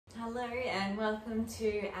Hello and welcome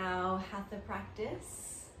to our Hatha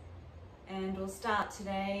practice, and we'll start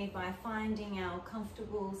today by finding our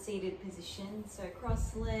comfortable seated position. So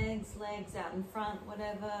cross legs, legs out in front,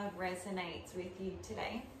 whatever resonates with you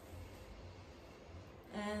today.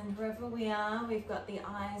 And wherever we are, we've got the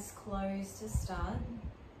eyes closed to start.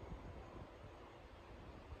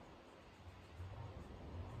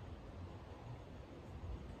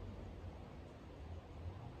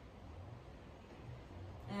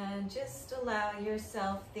 And just allow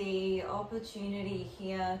yourself the opportunity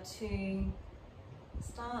here to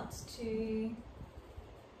start to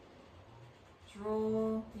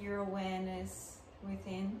draw your awareness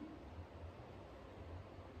within.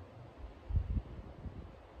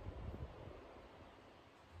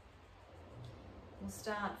 We'll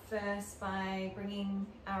start first by bringing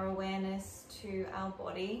our awareness to our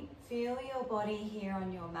body. Feel your body here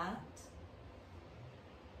on your mat.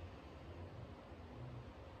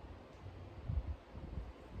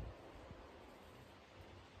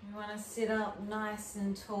 We want to sit up nice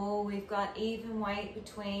and tall. We've got even weight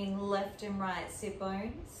between left and right sit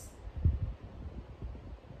bones.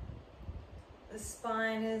 The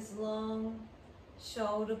spine is long,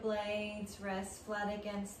 shoulder blades rest flat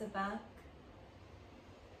against the back.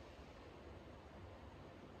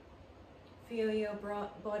 Feel your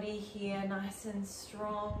body here nice and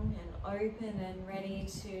strong and open and ready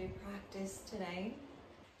to practice today.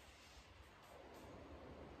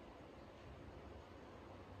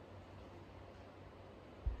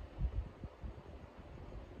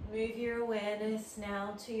 Move your awareness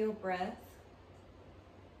now to your breath.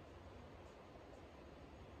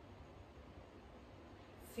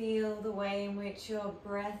 Feel the way in which your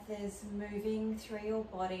breath is moving through your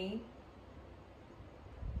body.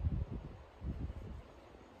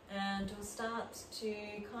 And we'll start to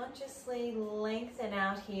consciously lengthen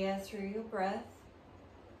out here through your breath.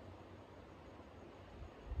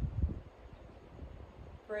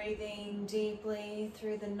 Breathing deeply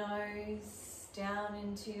through the nose, down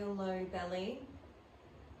into your low belly.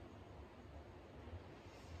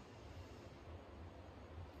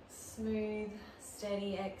 Smooth,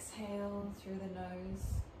 steady exhale through the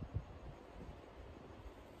nose.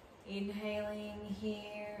 Inhaling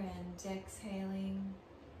here and exhaling.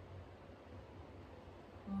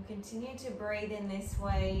 We'll continue to breathe in this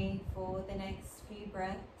way for the next few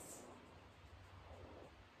breaths.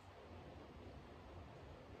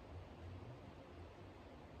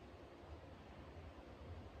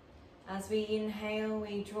 As we inhale,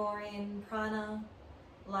 we draw in prana,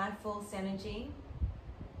 life force energy.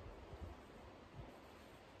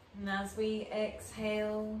 And as we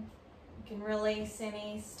exhale, we can release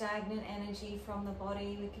any stagnant energy from the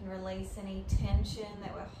body. We can release any tension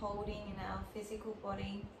that we're holding in our physical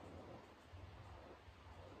body.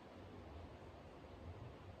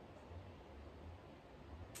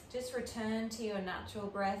 Just return to your natural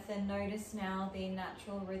breath and notice now the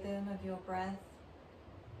natural rhythm of your breath.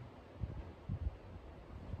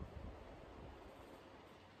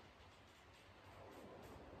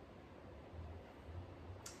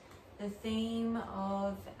 The theme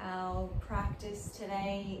of our practice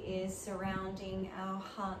today is surrounding our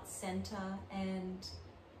heart center and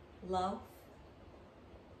love.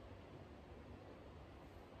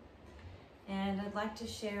 And I'd like to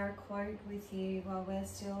share a quote with you while we're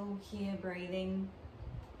still here breathing.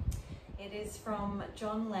 It is from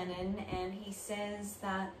John Lennon, and he says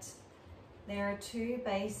that there are two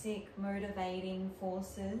basic motivating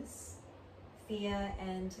forces, fear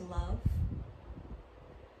and love.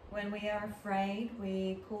 When we are afraid,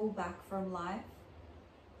 we pull back from life.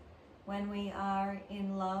 When we are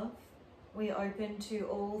in love, we open to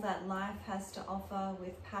all that life has to offer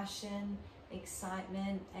with passion,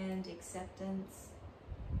 excitement, and acceptance.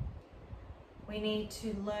 We need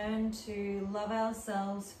to learn to love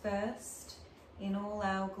ourselves first in all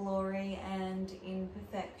our glory and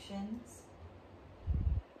imperfections.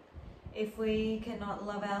 If we cannot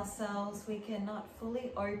love ourselves, we cannot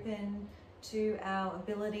fully open to our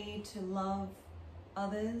ability to love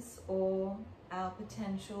others or our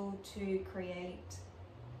potential to create.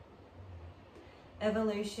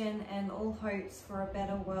 Evolution and all hopes for a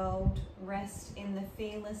better world rest in the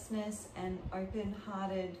fearlessness and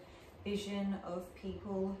open-hearted vision of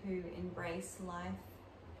people who embrace life.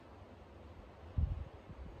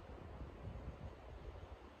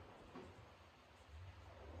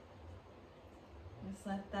 Just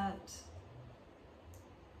let that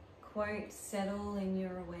quote settle in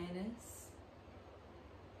your awareness.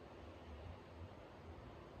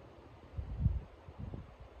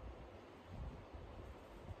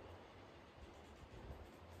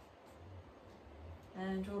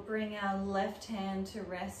 And we'll bring our left hand to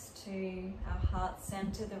rest to our heart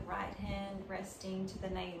center, the right hand resting to the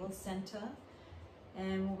navel center.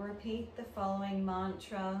 And we'll repeat the following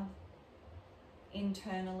mantra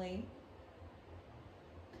internally.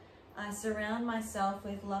 I surround myself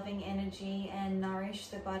with loving energy and nourish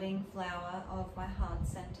the budding flower of my heart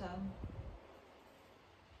center.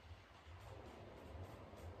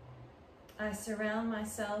 I surround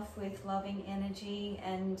myself with loving energy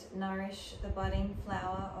and nourish the budding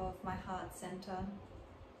flower of my heart center.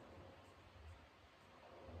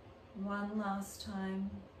 One last time.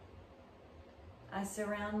 I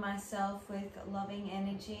surround myself with loving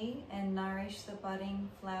energy and nourish the budding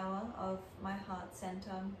flower of my heart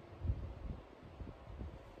center.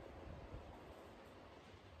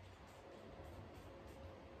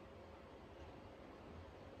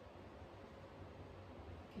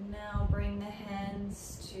 Now bring the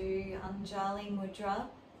hands to Anjali Mudra,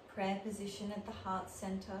 prayer position at the heart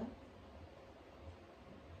center.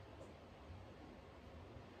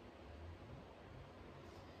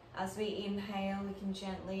 As we inhale, we can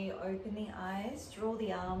gently open the eyes, draw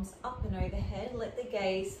the arms up and overhead, let the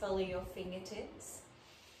gaze follow your fingertips.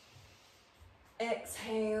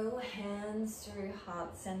 Exhale, hands through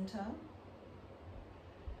heart center.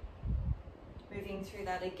 Moving through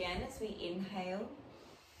that again as we inhale.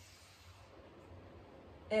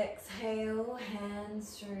 Exhale,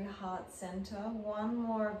 hands through heart center. One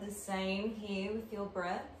more of the same here with your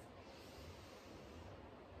breath.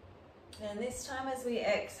 And this time as we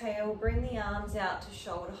exhale, bring the arms out to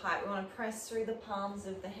shoulder height. We want to press through the palms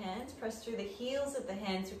of the hands, press through the heels of the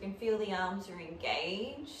hands. We can feel the arms are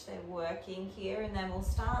engaged, they're working here. And then we'll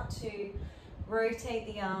start to rotate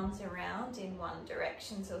the arms around in one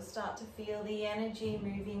direction. So we'll start to feel the energy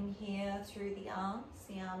moving here through the arms,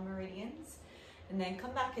 the arm meridians. And then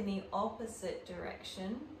come back in the opposite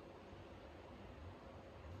direction.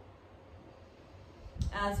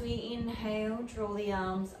 As we inhale, draw the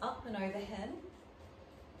arms up and overhead.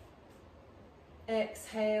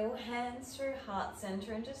 Exhale, hands through heart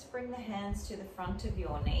center and just bring the hands to the front of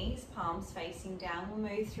your knees, palms facing down. We'll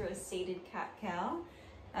move through a seated cat-cow.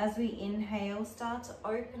 As we inhale, start to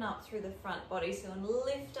open up through the front body. So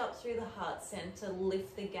lift up through the heart center,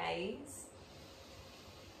 lift the gaze.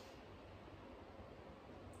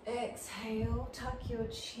 Exhale, tuck your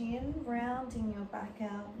chin, rounding your back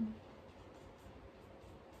out.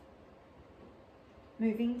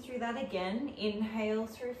 Moving through that again, inhale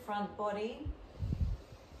through front body.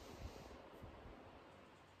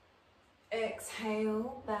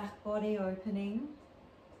 Exhale, back body opening.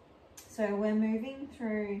 So we're moving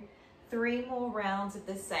through 3 more rounds of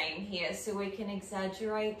the same here, so we can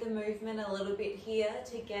exaggerate the movement a little bit here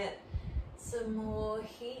to get some more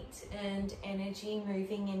heat and energy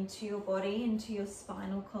moving into your body, into your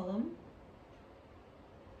spinal column.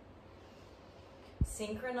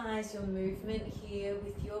 Synchronize your movement here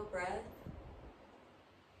with your breath.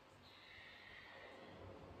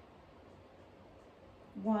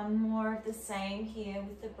 One more of the same here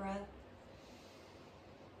with the breath.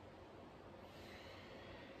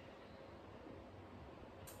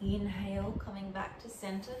 Inhale, coming back to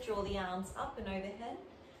center, draw the arms up and overhead.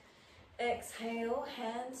 Exhale,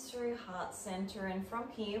 hands through heart center, and from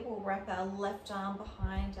here we'll wrap our left arm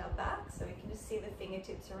behind our back so we can just see the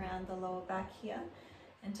fingertips around the lower back here,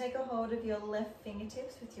 and take a hold of your left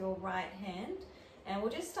fingertips with your right hand, and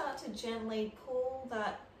we'll just start to gently pull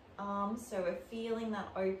that arm so we're feeling that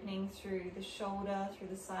opening through the shoulder, through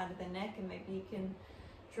the side of the neck, and maybe you can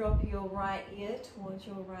drop your right ear towards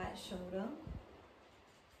your right shoulder.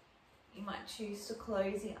 You might choose to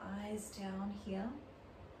close your eyes down here.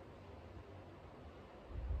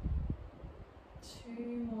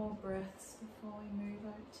 2 more breaths before we move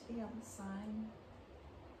over to the other side.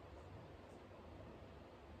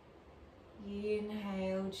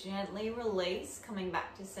 Inhale, gently release, coming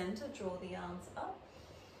back to center, draw the arms up.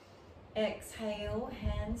 Exhale,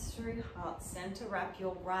 hands through heart center, wrap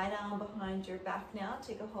your right arm behind your back now,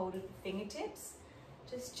 take a hold of the fingertips.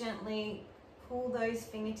 Just gently pull those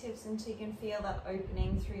fingertips until you can feel that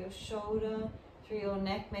opening through your shoulder, through your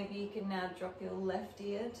neck. Maybe you can now drop your left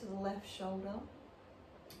ear to the left shoulder.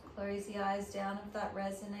 Close the eyes down if that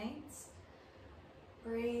resonates.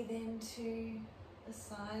 Breathe into the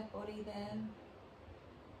side body there.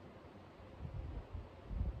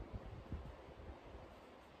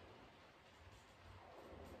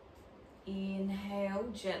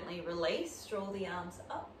 Inhale, gently release, draw the arms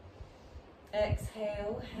up.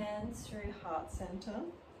 Exhale, hands through heart center.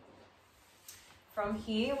 From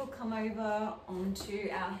here, we'll come over onto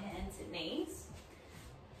our hands and knees.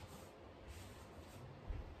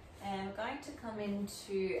 And we're going to come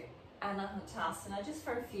into Anahatasana just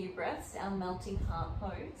for a few breaths, our melting heart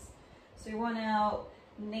pose. So we want our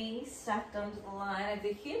knees stacked under the line of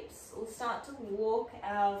the hips. We'll start to walk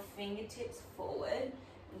our fingertips forward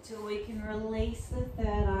until we can release the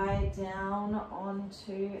third eye down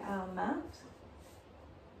onto our mat.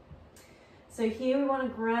 So here we want to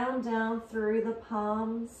ground down through the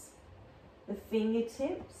palms, the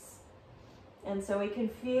fingertips. And so we can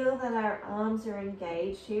feel that our arms are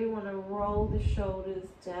engaged here. We want to roll the shoulders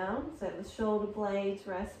down so the shoulder blades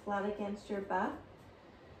rest flat against your back.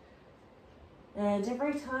 And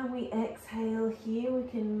every time we exhale here, we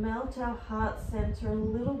can melt our heart center a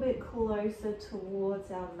little bit closer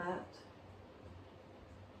towards our mat.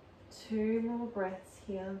 2 more breaths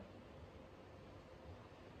here.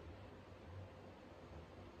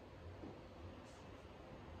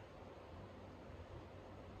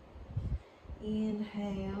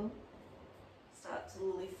 Inhale, start to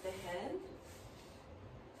lift the head.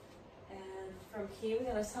 And from here,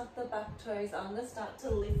 we're going to tuck the back toes under, start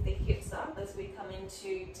to lift the hips up as we come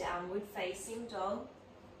into downward facing dog.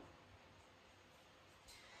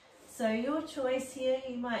 So your choice here,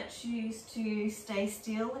 you might choose to stay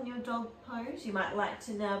still in your dog pose. You might like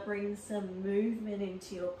to now bring some movement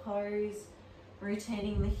into your pose,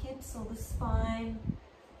 rotating the hips or the spine.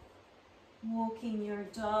 Walking your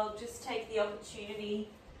dog, just take the opportunity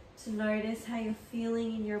to notice how you're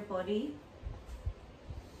feeling in your body.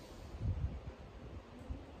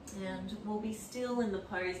 And we'll be still in the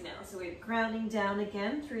pose now. So we're grounding down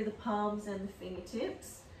again through the palms and the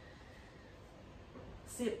fingertips.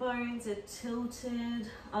 Sit bones are tilted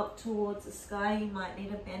up towards the sky. You might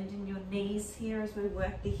need a bend in your knees here as we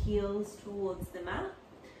work the heels towards the mat.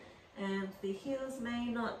 And the heels may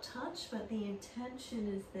not touch, but the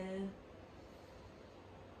intention is there.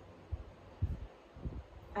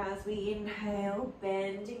 As we inhale,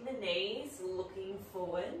 bending the knees, looking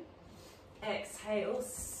forward. Exhale,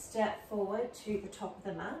 step forward to the top of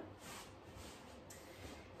the mat.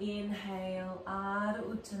 Inhale, Ardha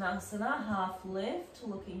Uttanasana, half lift,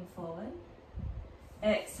 looking forward.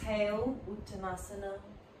 Exhale, Uttanasana.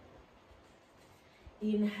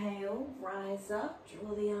 Inhale, rise up,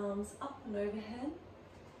 draw the arms up and overhead.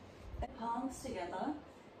 Palms together.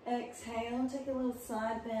 Exhale, take a little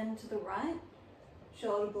side bend to the right.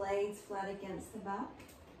 Shoulder blades flat against the back.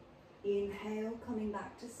 Inhale, coming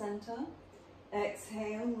back to center.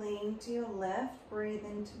 Exhale, lean to your left. Breathe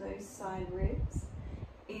into those side ribs.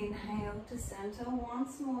 Inhale to center.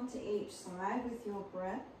 Once more to each side with your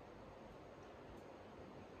breath.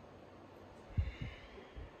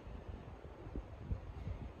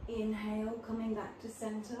 Inhale, coming back to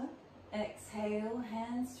center. Exhale,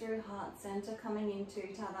 hands through heart center, coming into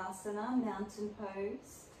Tadasana, mountain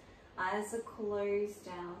pose. Eyes are closed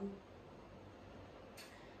down.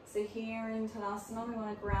 So here in Tadasana, we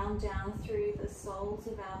want to ground down through the soles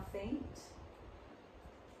of our feet.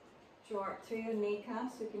 Draw up through your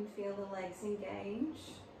kneecaps, we can feel the legs engage.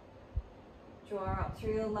 Draw up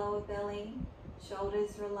through your lower belly,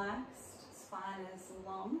 shoulders relaxed, spine is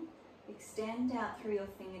long. Extend out through your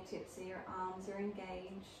fingertips so your arms are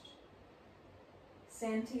engaged.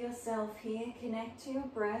 Center yourself here, connect to your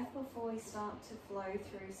breath before we start to flow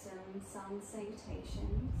through some sun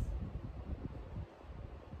salutations.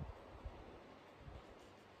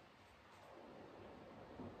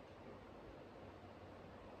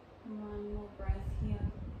 One more breath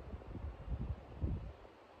here.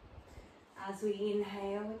 As we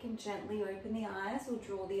inhale, we can gently open the eyes. We'll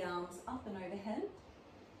draw the arms up and overhead.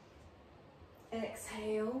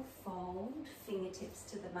 Exhale, fold, fingertips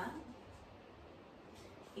to the mat.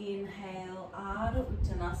 Inhale, Ardha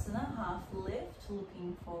Uttanasana, half lift,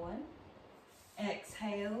 looking forward.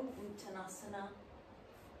 Exhale, Uttanasana.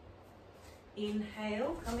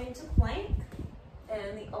 Inhale, come into plank.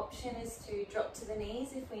 And the option is to drop to the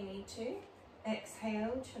knees if we need to.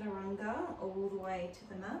 Exhale, Chaturanga, all the way to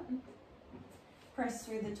the mat. Press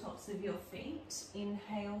through the tops of your feet.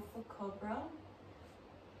 Inhale for Cobra.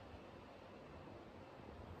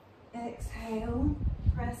 Exhale,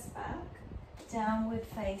 press back. Downward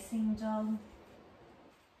facing dog.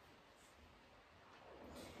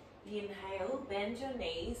 Inhale, bend your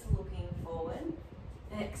knees, looking forward.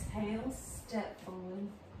 Exhale, step forward.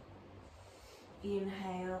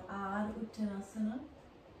 Inhale, Ardha Uttanasana.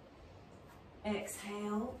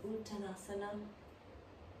 Exhale, Uttanasana.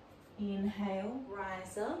 Inhale,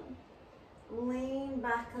 rise up. Lean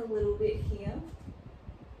back a little bit here.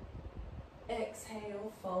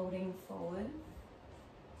 Exhale, folding forward.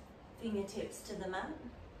 Fingertips to the mat.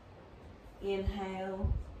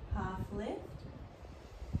 Inhale, half lift.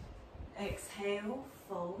 Exhale,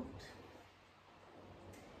 fold.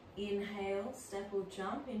 Inhale, step or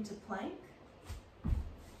jump into plank.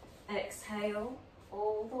 Exhale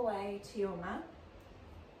all the way to your mat.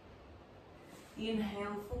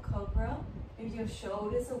 Inhale for cobra with your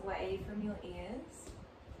shoulders away from your ears.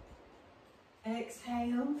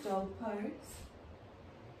 Exhale, dog pose.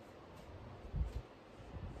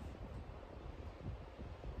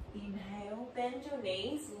 Inhale, bend your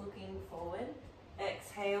knees looking forward.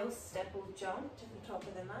 Exhale, step or jump to the top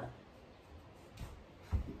of the mat.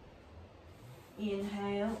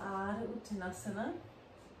 Inhale, Ardha Uttanasana.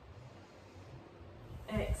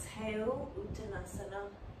 Exhale, Uttanasana.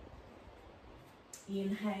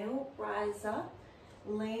 Inhale, rise up,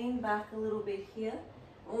 lean back a little bit here.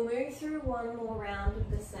 We'll move through one more round of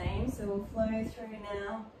the same, so we'll flow through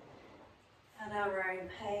now at our own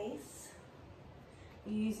pace,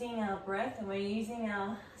 using our breath, and we're using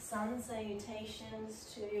our sun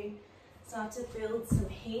salutations to start to build some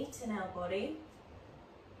heat in our body.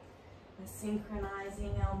 We're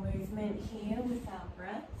synchronizing our movement here with our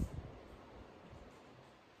breath.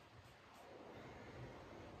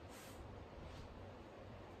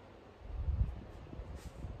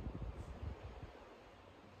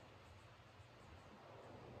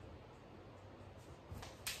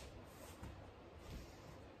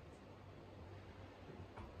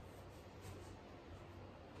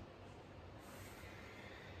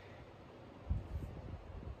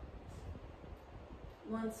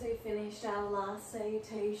 Once we've finished our last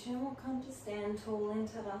salutation, we'll come to stand tall in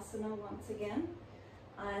Tadasana once again.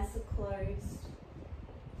 Eyes are closed.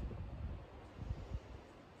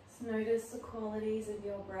 Just notice the qualities of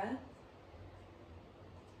your breath.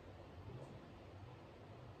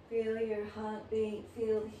 Feel your heartbeat,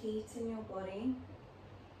 feel the heat in your body.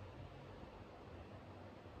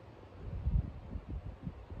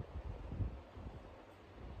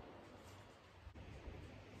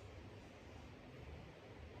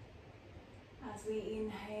 As we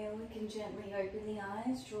inhale, we can gently open the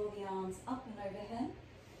eyes, draw the arms up and overhead.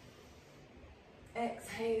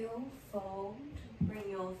 Exhale, fold, bring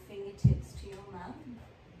your fingertips to your mat.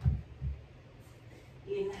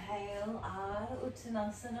 Inhale, Ardha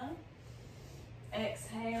Uttanasana.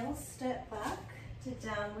 Exhale, step back to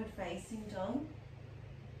downward facing dog.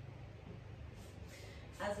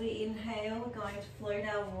 As we inhale, we're going to float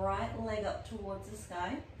our right leg up towards the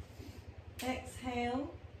sky. Exhale.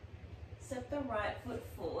 Step the right foot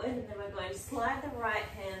forward, and then we're going to slide the right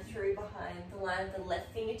hand through behind the line of the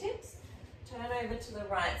left fingertips. Turn over to the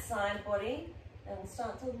right side body, and we'll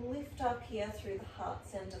start to lift up here through the heart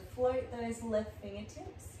center. Float those left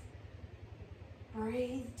fingertips.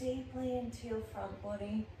 Breathe deeply into your front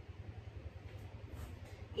body.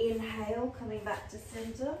 Inhale, coming back to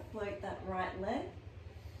center, float that right leg.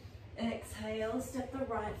 Exhale, step the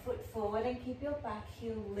right foot forward and keep your back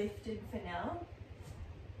heel lifted for now.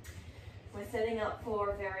 We're setting up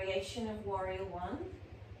for a variation of Warrior One.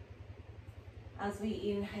 As we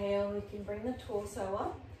inhale, we can bring the torso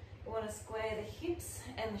up. We want to square the hips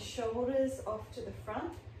and the shoulders off to the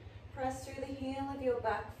front. Press through the heel of your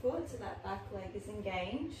back foot so that back leg is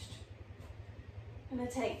engaged. I'm going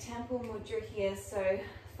to take Temple Mudra here, so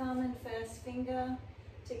thumb and first finger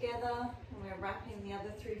together, and we're wrapping the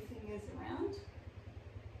other three fingers around.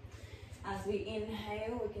 As we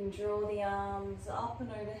inhale, we can draw the arms up and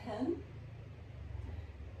overhead.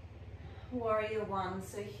 Warrior One.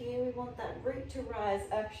 So here we want that root to rise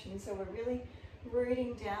action. So we're really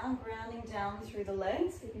rooting down, grounding down through the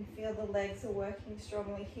legs. You can feel the legs are working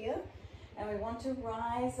strongly here. And we want to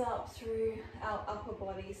rise up through our upper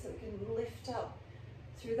body so we can lift up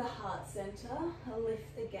through the heart center,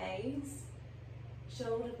 lift the gaze,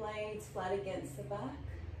 shoulder blades flat against the back.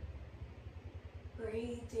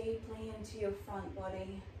 Breathe deeply into your front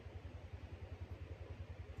body.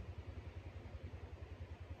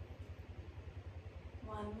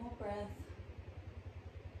 One more breath.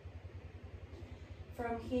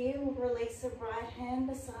 From here, we'll release the right hand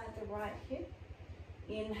beside the right hip.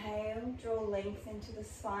 Inhale, draw length into the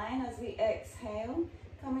spine. As we exhale,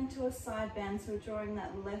 come into a side bend, so we're drawing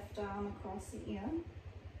that left arm across the ear.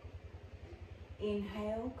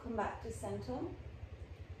 Inhale, come back to center.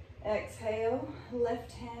 Exhale,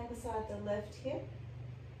 left hand beside the left hip.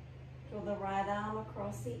 Draw the right arm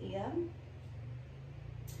across the ear.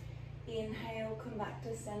 Inhale, come back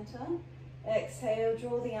to center. Exhale,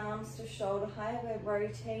 draw the arms to shoulder height. We're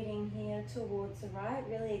rotating here towards the right.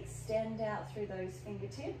 Really extend out through those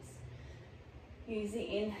fingertips. Use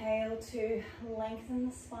the inhale to lengthen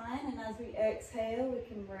the spine, and as we exhale, we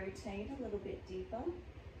can rotate a little bit deeper.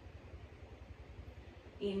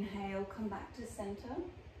 Inhale, come back to center.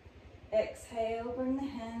 Exhale, bring the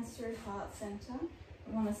hands through heart center.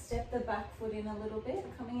 We want to step the back foot in a little bit,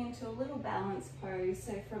 coming into a little balance pose.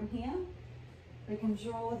 So from here, we can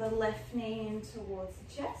draw the left knee in towards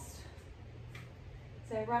the chest.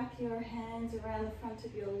 So wrap your hands around the front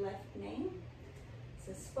of your left knee.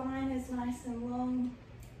 So spine is nice and long.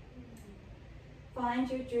 Find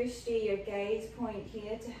your drishti, your gaze point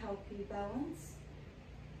here to help you balance.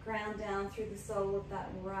 Ground down through the sole of that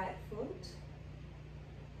right foot.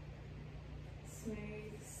 Smooth,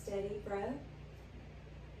 steady breath.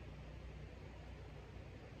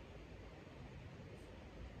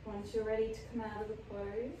 Once you're ready to come out of the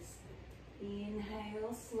pose,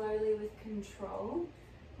 inhale slowly with control.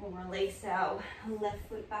 We'll release our left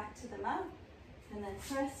foot back to the mat and then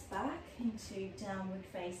press back into downward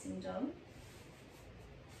facing dog.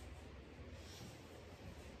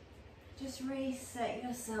 Just reset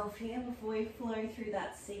yourself here before we flow through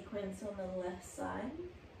that sequence on the left side.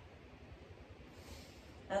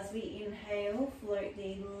 As we inhale, float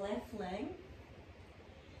the left leg.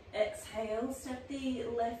 Exhale, step the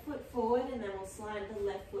left foot forward and then we'll slide the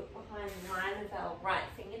left foot behind the line of our right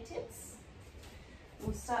fingertips.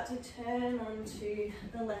 We'll start to turn onto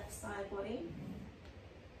the left side body.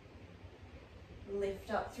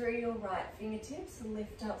 Lift up through your right fingertips,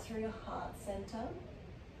 lift up through your heart center.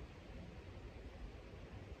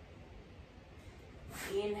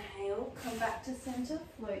 Inhale, come back to center,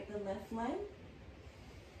 float the left leg.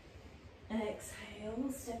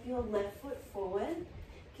 Exhale, step your left foot forward.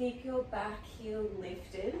 Keep your back heel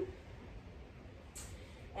lifted.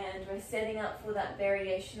 And we're setting up for that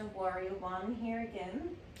variation of warrior one here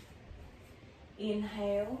again.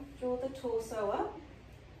 Inhale, draw the torso up.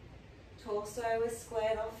 Torso is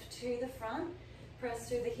squared off to the front. Press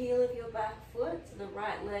through the heel of your back foot so the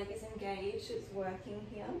right leg is engaged, it's working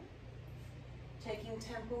here. Taking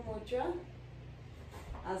temple mudra.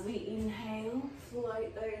 As we inhale,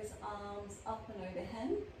 float those arms up and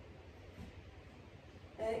overhead.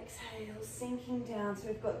 Exhale, sinking down, so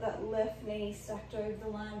we've got that left knee stacked over the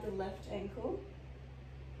line of the left ankle.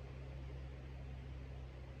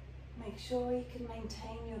 Make sure you can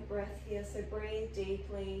maintain your breath here, so breathe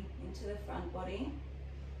deeply into the front body.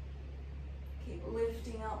 Keep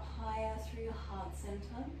lifting up higher through your heart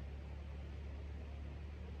center.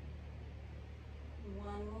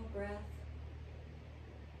 One more breath.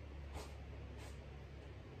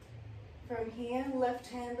 From here, left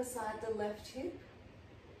hand beside the left hip.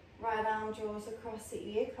 Right arm draws across the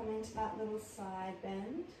ear, come into that little side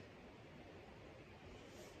bend.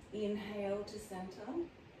 Inhale to center.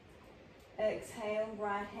 Exhale,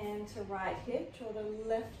 right hand to right hip. Draw the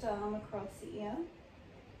left arm across the ear.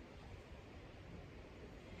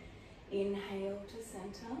 Inhale to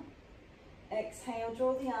center. Exhale,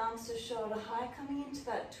 draw the arms to shoulder high, coming into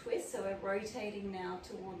that twist. So we're rotating now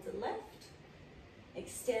towards the left.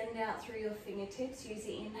 Extend out through your fingertips. Use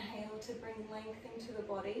the inhale to bring length into the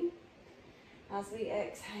body. As we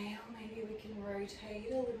exhale, maybe we can rotate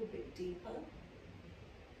a little bit deeper.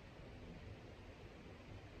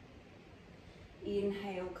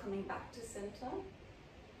 Inhale, coming back to center.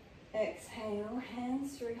 Exhale,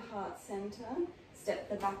 hands through heart center. Step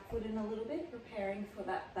the back foot in a little bit, preparing for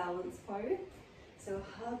that balance pose. So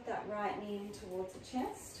hug that right knee in towards the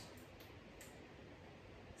chest.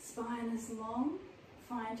 Spine is long.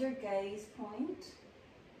 Find your gaze point.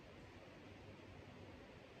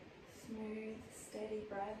 Smooth, steady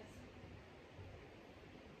breath.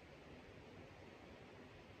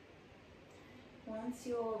 Once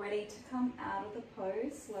you're ready to come out of the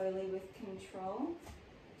pose, slowly with control,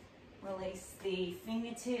 release the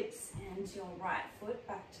fingertips and your right foot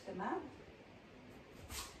back to the mat.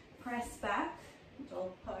 Press back,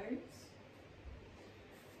 dog pose.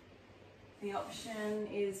 The option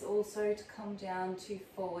is also to come down to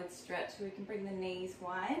forward stretch, so we can bring the knees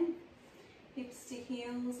wide. Hips to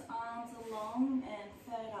heels, arms along, and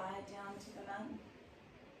third eye down to the mat.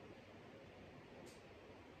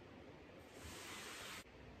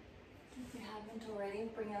 If we haven't already,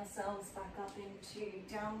 bring ourselves back up into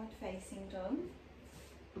downward facing dog.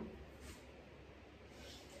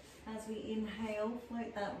 As we inhale,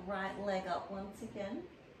 float that right leg up once again.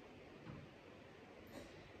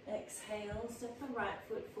 Exhale, step the right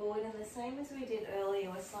foot forward, and the same as we did earlier,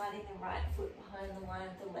 we're sliding the right foot behind the line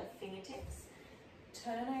of the left fingertips.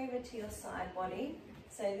 Turn over to your side body.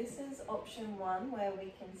 So this is option one, where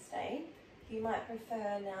we can stay. You might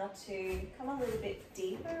prefer now to come a little bit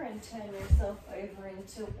deeper and turn yourself over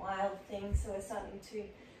into wild thing. So we're starting to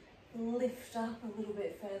lift up a little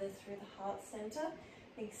bit further through the heart center.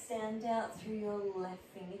 Extend out through your left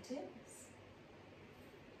fingertips.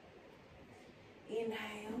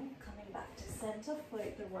 Inhale, coming back to center,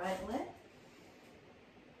 float the right leg.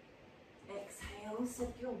 Exhale, Exhale,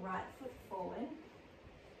 step your right foot forward.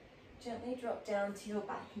 Gently drop down to your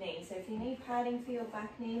back knee. So if you need padding for your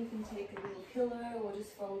back knee, you can take a little pillow or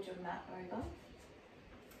just fold your mat over.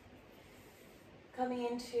 Coming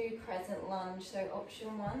into crescent lunge, so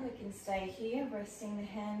option one, we can stay here, resting the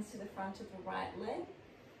hands to the front of the right leg.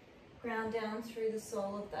 Ground down through the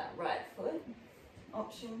sole of that right foot.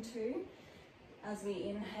 Option two, as we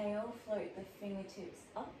inhale, float the fingertips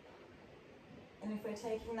up. And if we're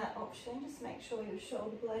taking that option, just make sure your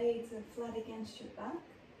shoulder blades are flat against your back.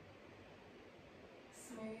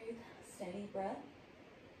 Smooth, steady breath.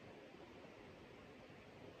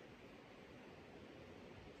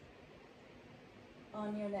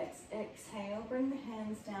 On your next exhale, bring the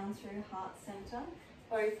hands down through heart center.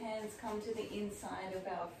 Both hands come to the inside of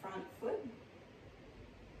our front foot.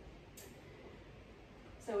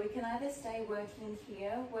 So we can either stay working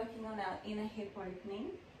here, working on our inner hip opening,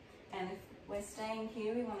 and if we're staying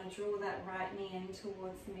here, we want to draw that right knee in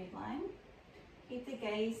towards the midline. Keep the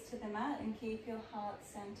gaze to the mat and keep your heart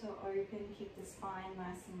center open, keep the spine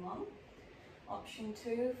nice and long. Option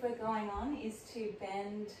two, if we're going on, is to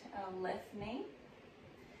bend our left knee.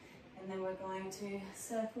 And then we're going to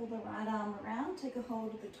circle the right arm around, take a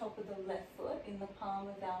hold of the top of the left foot in the palm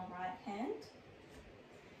of our right hand.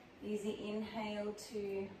 Easy inhale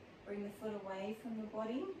to bring the foot away from the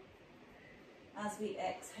body. As we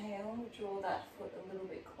exhale, draw that foot a little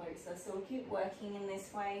bit closer. So we'll keep working in this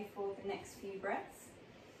way for the next few breaths.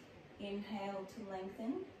 Inhale to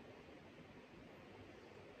lengthen.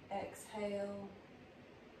 Exhale,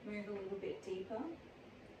 move a little bit deeper.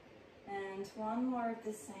 And one more of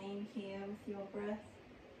the same here with your breath.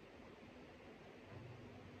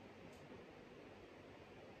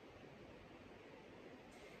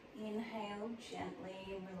 Inhale,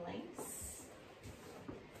 gently release.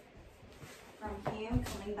 From here,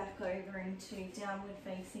 coming back over into downward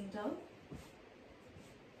facing dog.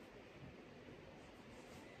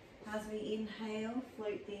 As we inhale,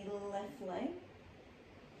 float the left leg.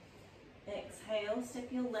 Exhale,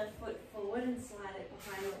 step your left foot forward and slide it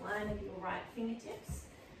behind the line of your right fingertips.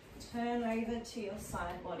 Turn over to your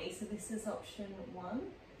side body. So this is option one.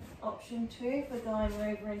 Option two, if we're going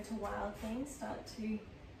over into wild thing, start to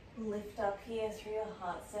lift up here through your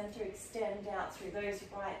heart center, extend out through those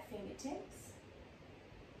right fingertips.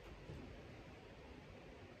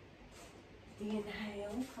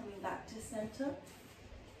 Inhale, coming back to center.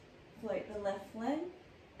 Float the left leg.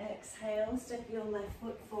 Exhale, step your left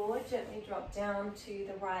foot forward, gently drop down to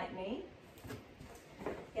the right knee.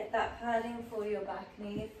 Get that padding for your back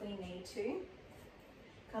knee if we need to.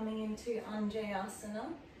 Coming into Anjayasana.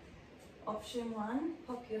 Option one,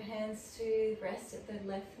 pop your hands to rest at the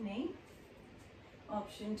left knee.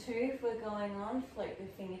 Option two, if we're going on, float the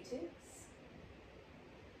fingertips.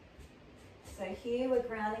 So here we're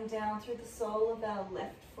grounding down through the sole of our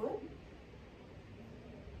left foot.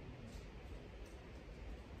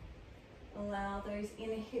 Allow those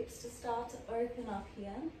inner hips to start to open up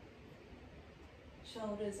here.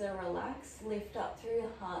 Shoulders are relaxed. Lift up through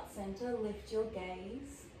your heart center. Lift your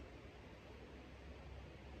gaze.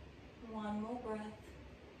 One more breath.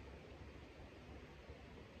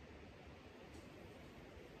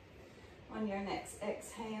 On your next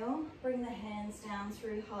exhale, bring the hands down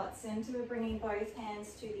through heart center. We're bringing both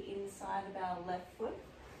hands to the inside of our left foot.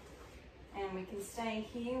 And we can stay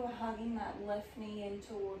here. We're hugging that left knee in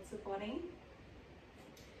towards the body.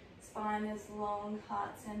 Spine is long,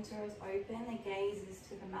 heart center is open, the gaze is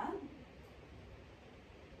to the mat.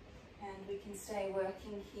 And we can stay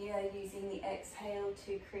working here using the exhale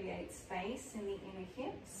to create space in the inner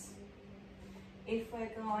hips. If we're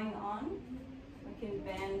going on, we can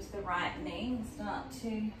bend the right knee and start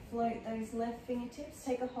to float those left fingertips.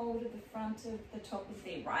 Take a hold of the front of the top of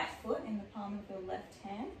the right foot in the palm of your left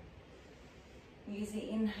hand. Use the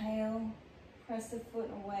inhale, press the foot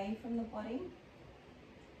away from the body.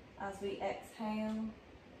 As we exhale,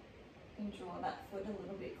 and draw that foot a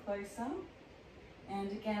little bit closer.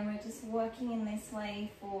 And again, we're just working in this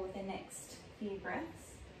way for the next few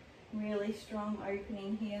breaths. Really strong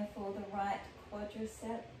opening here for the right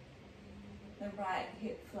quadricep, the right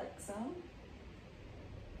hip flexor.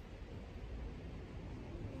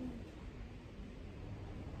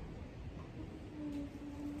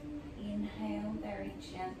 Inhale, very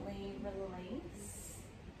gently release.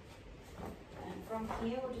 And from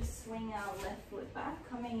here, we'll just swing our left foot back,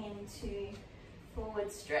 coming into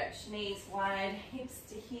forward stretch, knees wide, hips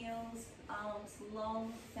to heels, arms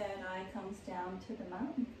long, third eye comes down to the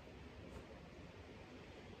mat.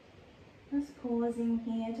 Just pausing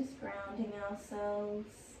here, just grounding ourselves.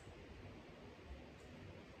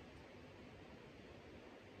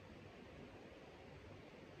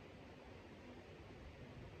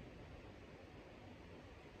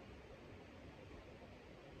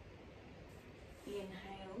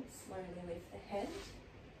 slowly lift the head.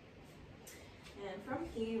 And from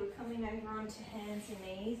here, we're coming over onto hands and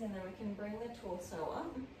knees, and then we can bring the torso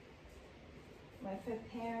up. We're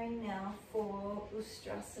preparing now for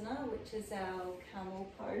Ustrasana, which is our camel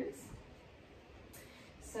pose.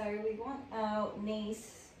 So we want our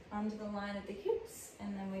knees under the line of the hips,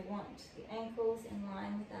 and then we want the ankles in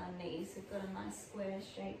line with our knees. We've got a nice square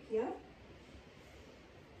shape here.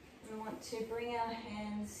 We want to bring our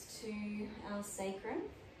hands to our sacrum.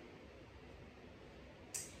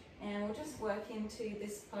 And we'll just work into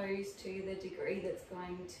this pose to the degree that's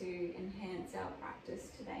going to enhance our practice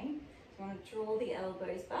today. So you want to draw the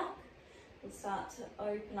elbows back. We'll start to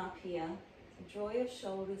open up here. So draw your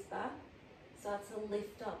shoulders back. Start to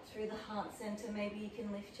lift up through the heart center. Maybe you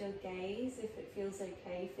can lift your gaze if it feels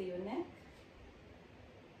okay for your neck.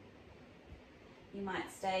 You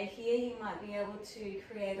might stay here. You might be able to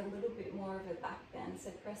create a little bit more of a back bend.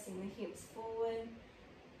 So pressing the hips forward,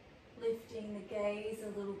 lifting the gaze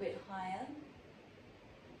a little bit higher.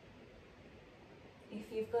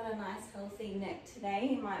 If you've got a nice healthy neck today,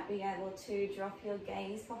 you might be able to drop your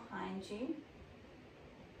gaze behind you.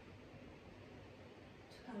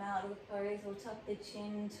 To come out of the pose, we'll tuck the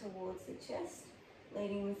chin towards the chest,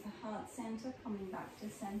 leading with the heart center, coming back to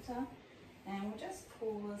center. And we'll just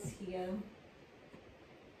pause here.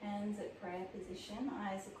 Hands at prayer position,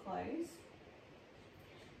 eyes are closed.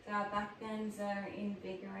 So our back bends are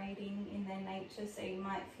invigorating in their nature, so you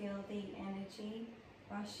might feel the energy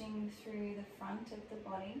rushing through the front of the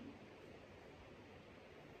body.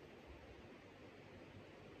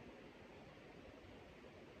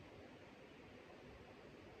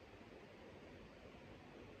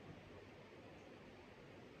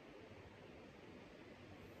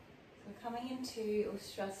 Coming into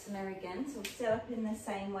Ustrasana again, so we'll set up in the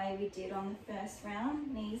same way we did on the first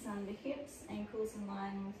round, knees under hips, ankles in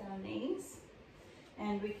line with our knees.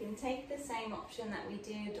 And we can take the same option that we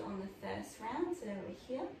did on the first round, so over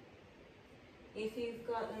here. If you've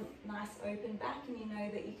got a nice open back and you know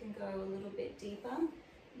that you can go a little bit deeper,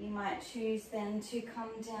 you might choose then to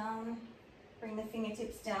come down, bring the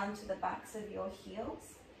fingertips down to the backs of your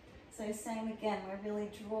heels. So same again, we're really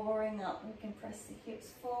drawing up. We can press the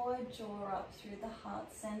hips forward, draw up through the heart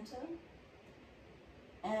center.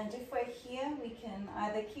 And if we're here, we can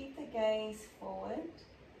either keep the gaze forward.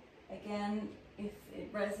 Again, if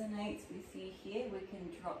it resonates with you here, we can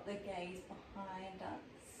drop the gaze behind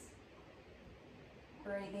us.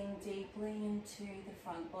 Breathing deeply into the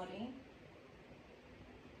front body.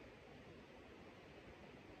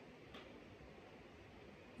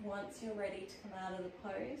 Once you're ready to come out of the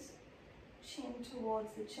pose, chin towards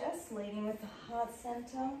the chest, leading with the heart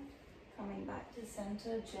center, coming back to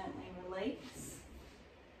center, gently release.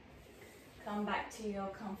 Come back to your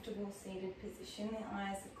comfortable seated position, the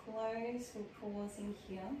eyes are closed, we're pausing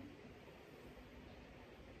here.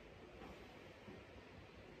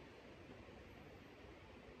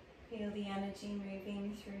 Feel the energy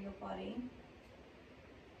moving through your body.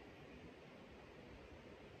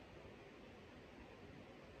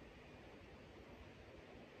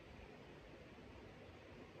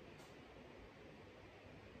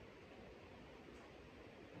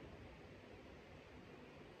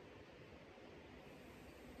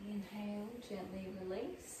 Inhale, gently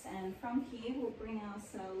release, and from here we'll bring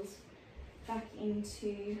ourselves back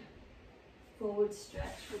into forward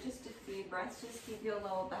stretch for just a few breaths. Just give your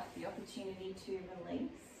lower back the opportunity to release.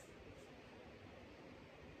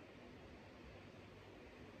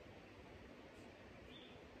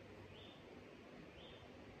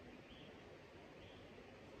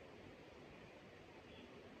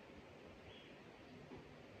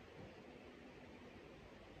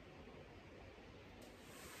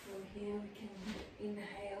 Here we can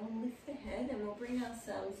inhale, lift the head, and we'll bring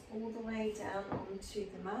ourselves all the way down onto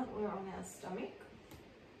the mat. We're on our stomach.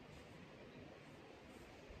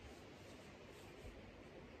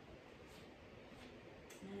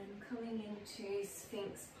 And coming into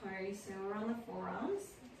Sphinx pose, so we're on the forearms.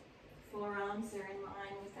 Forearms are in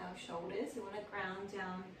line with our shoulders. We want to ground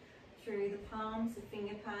down through the palms, the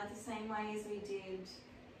finger pads, the same way as we did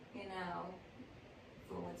in our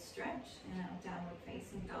forward stretch and our downward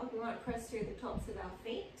facing dog. We want to press through the tops of our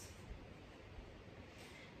feet.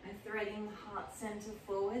 We're threading the heart center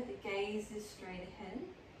forward, the gaze is straight ahead.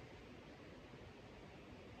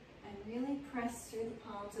 And really press through the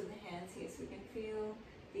palms of the hands here so we can feel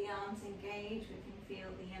the arms engage, we can feel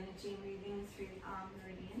the energy moving through the arm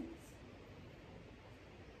meridians.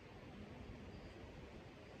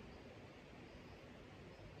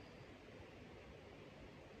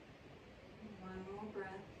 One more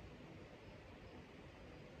breath.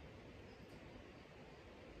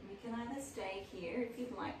 We can either stay here. If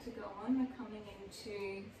you'd like to go on, we're coming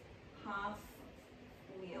into half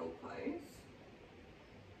wheel pose.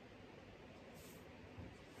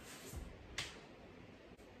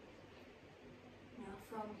 Now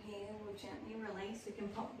from here, we'll gently release. We can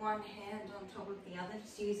pop one hand on top of the other.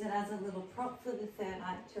 Just use it as a little prop for the third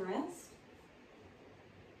eye to rest.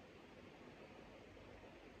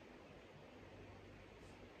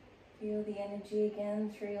 Feel the energy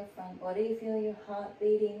again through your front body. Feel your heart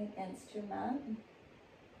beating against your mat.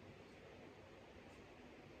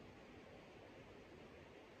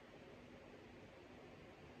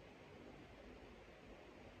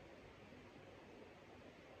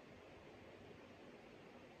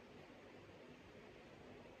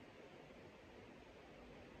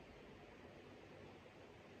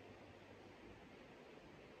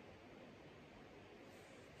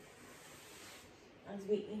 As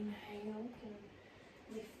we inhale, we can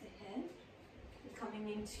lift the head. We're coming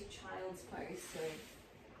into child's pose, so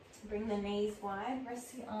bring the knees wide,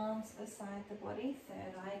 rest the arms beside the body,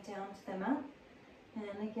 third eye down to the mat.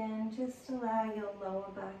 And again, just allow your lower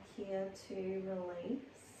back here to release.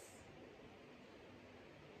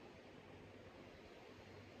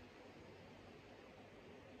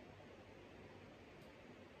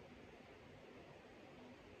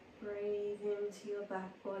 Breathe into your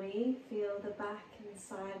back body. Feel the back and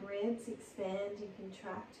side ribs expand and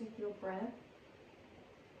contract with your breath.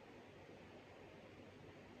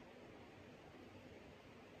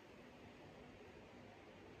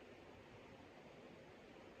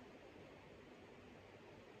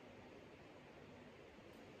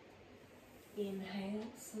 Inhale,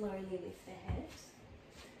 slowly lift the head.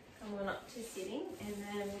 Come on up to sitting, and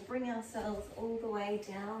then we'll bring ourselves all the way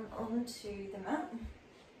down onto the mat.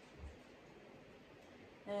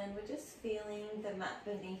 And we're just feeling the mat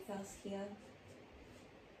beneath us here.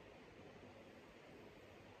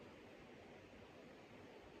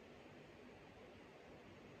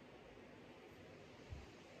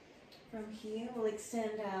 From here, we'll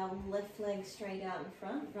extend our left leg straight out in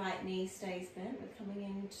front, right knee stays bent. We're coming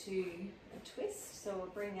into a twist, so we'll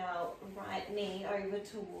bring our right knee over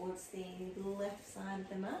towards the left side of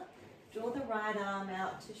the mat. Draw the right arm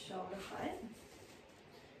out to shoulder height.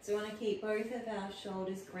 So we want to keep both of our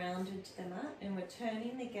shoulders grounded to the mat, and we're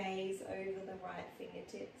turning the gaze over the right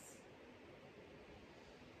fingertips.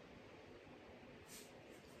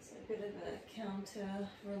 So a bit of a counter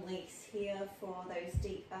release here for those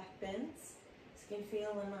deep back bends. So you can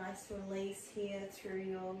feel a nice release here through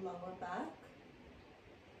your lower back.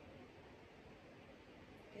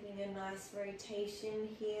 Getting a nice rotation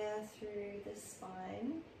here through the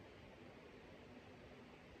spine.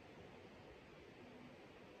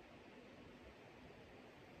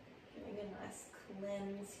 A nice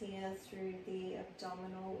cleanse here through the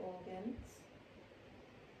abdominal organs.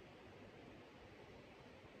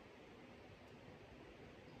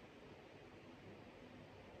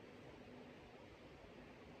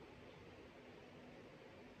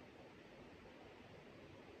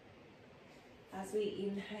 As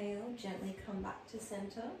we inhale, gently come back to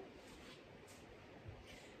center.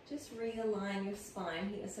 Just realign your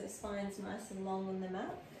spine here, so spine's nice and long on the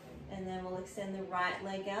mat. And then we'll extend the right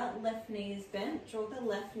leg out, left knee is bent. Draw the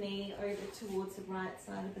left knee over towards the right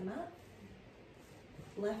side of the mat.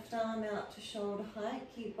 Left arm out to shoulder height.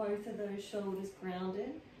 Keep both of those shoulders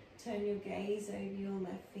grounded. Turn your gaze over your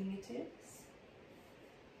left fingertips.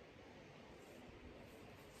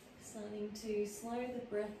 Starting to slow the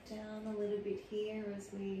breath down a little bit here as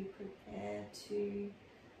we prepare to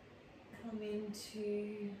come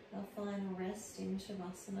into our final rest in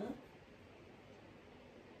Shavasana.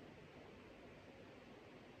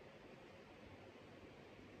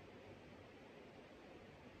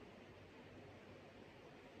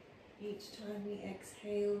 Each time we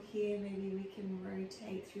exhale here, maybe we can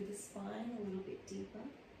rotate through the spine a little bit deeper.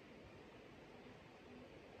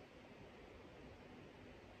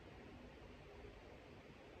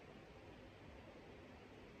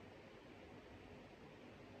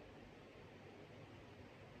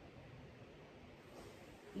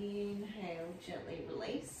 Inhale, gently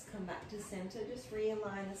release, come back to center, just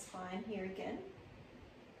realign the spine here again.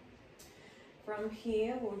 From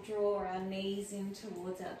here, we'll draw our knees in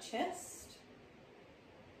towards our chest.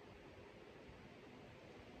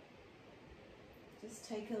 Just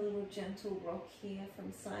take a little gentle rock here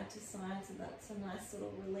from side to side, so that's a nice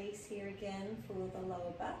little release here again for the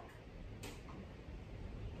lower back.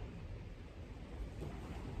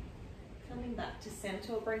 Coming back to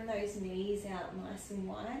center, we'll bring those knees out nice and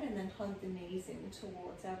wide and then hug the knees in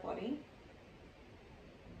towards our body.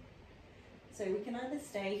 So we can either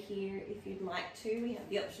stay here if you'd like to. We have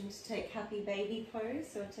the option to take happy baby pose,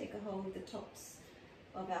 so take a hold of the tops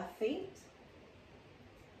of our feet.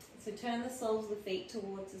 So turn the soles of the feet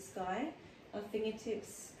towards the sky. Our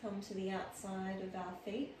fingertips come to the outside of our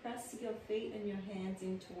feet. Press your feet and your hands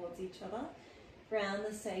in towards each other. Ground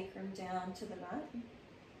the sacrum down to the mat.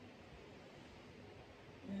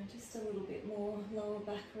 Now just a little bit more lower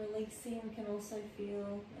back releasing. We can also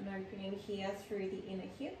feel an opening here through the inner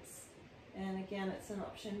hips. And again, it's an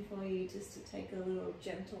option for you just to take a little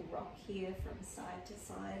gentle rock here from side to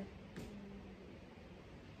side.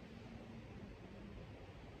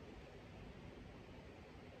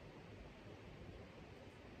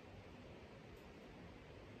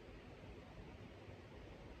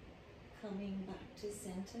 Coming back to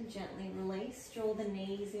center, gently release. Draw the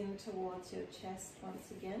knees in towards your chest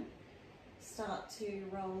once again. Start to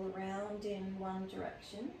roll around in one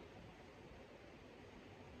direction.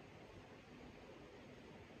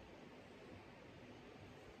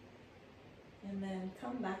 And then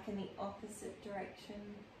come back in the opposite direction.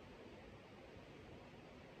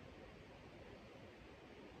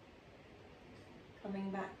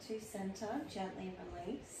 Coming back to center, gently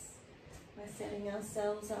release. We're setting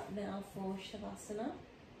ourselves up now for Shavasana.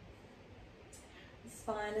 The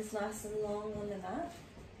spine is nice and long on the mat.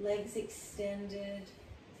 Legs extended,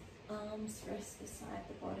 arms rest beside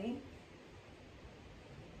the body.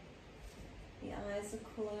 The eyes are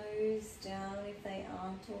closed down if they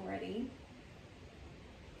aren't already.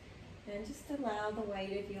 And just allow the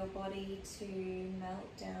weight of your body to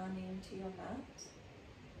melt down into your mat.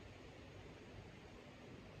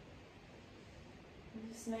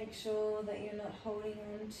 And just make sure that you're not holding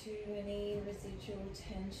on to any residual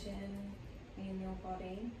tension in your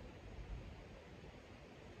body.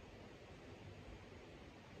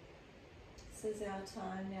 This is our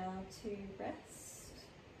time now to rest,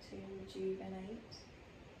 to rejuvenate.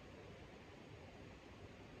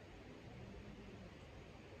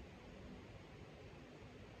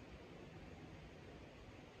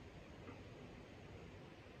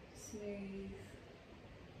 Smooth,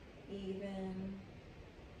 even,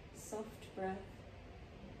 soft breath.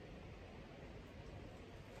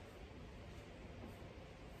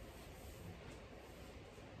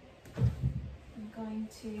 I'm going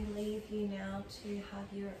to leave you now to have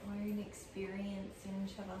your own experience in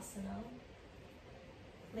Shavasana.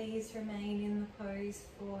 Please remain in the pose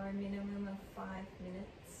for a minimum of 5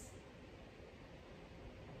 minutes.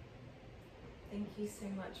 Thank you so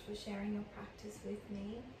much for sharing your practice with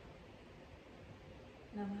me.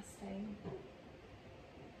 Namaste.